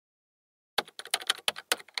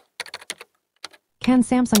Can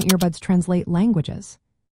Samsung Earbuds translate languages?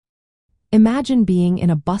 Imagine being in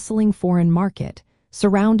a bustling foreign market,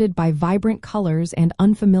 surrounded by vibrant colors and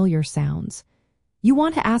unfamiliar sounds. You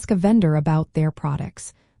want to ask a vendor about their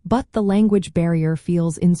products, but the language barrier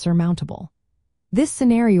feels insurmountable. This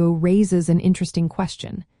scenario raises an interesting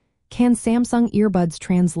question. Can Samsung Earbuds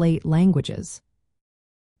translate languages?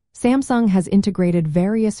 Samsung has integrated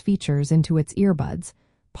various features into its earbuds,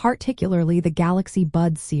 particularly the Galaxy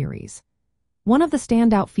Buds series. One of the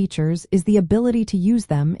standout features is the ability to use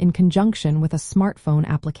them in conjunction with a smartphone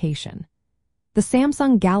application. The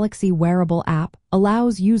Samsung Galaxy Wearable app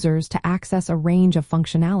allows users to access a range of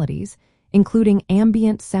functionalities, including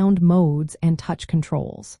ambient sound modes and touch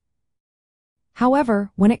controls.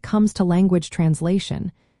 However, when it comes to language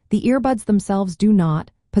translation, the earbuds themselves do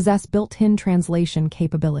not possess built-in translation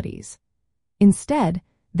capabilities. Instead,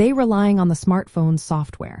 they rely on the smartphone's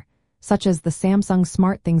software, such as the Samsung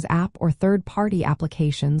SmartThings app or third-party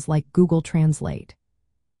applications like Google Translate.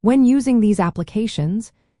 When using these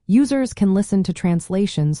applications, users can listen to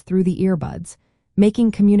translations through the earbuds,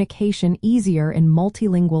 making communication easier in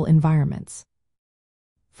multilingual environments.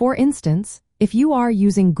 For instance, if you are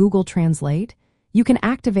using Google Translate, you can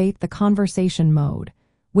activate the conversation mode,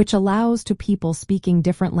 which allows to people speaking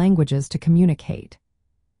different languages to communicate.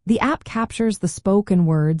 The app captures the spoken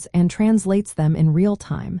words and translates them in real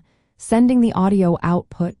time, sending the audio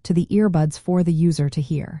output to the earbuds for the user to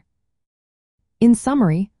hear. In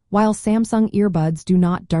summary, while Samsung earbuds do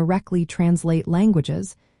not directly translate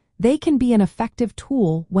languages, they can be an effective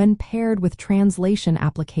tool when paired with translation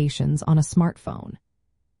applications on a smartphone.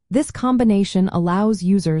 This combination allows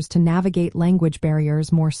users to navigate language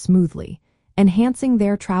barriers more smoothly, enhancing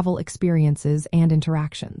their travel experiences and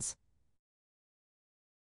interactions.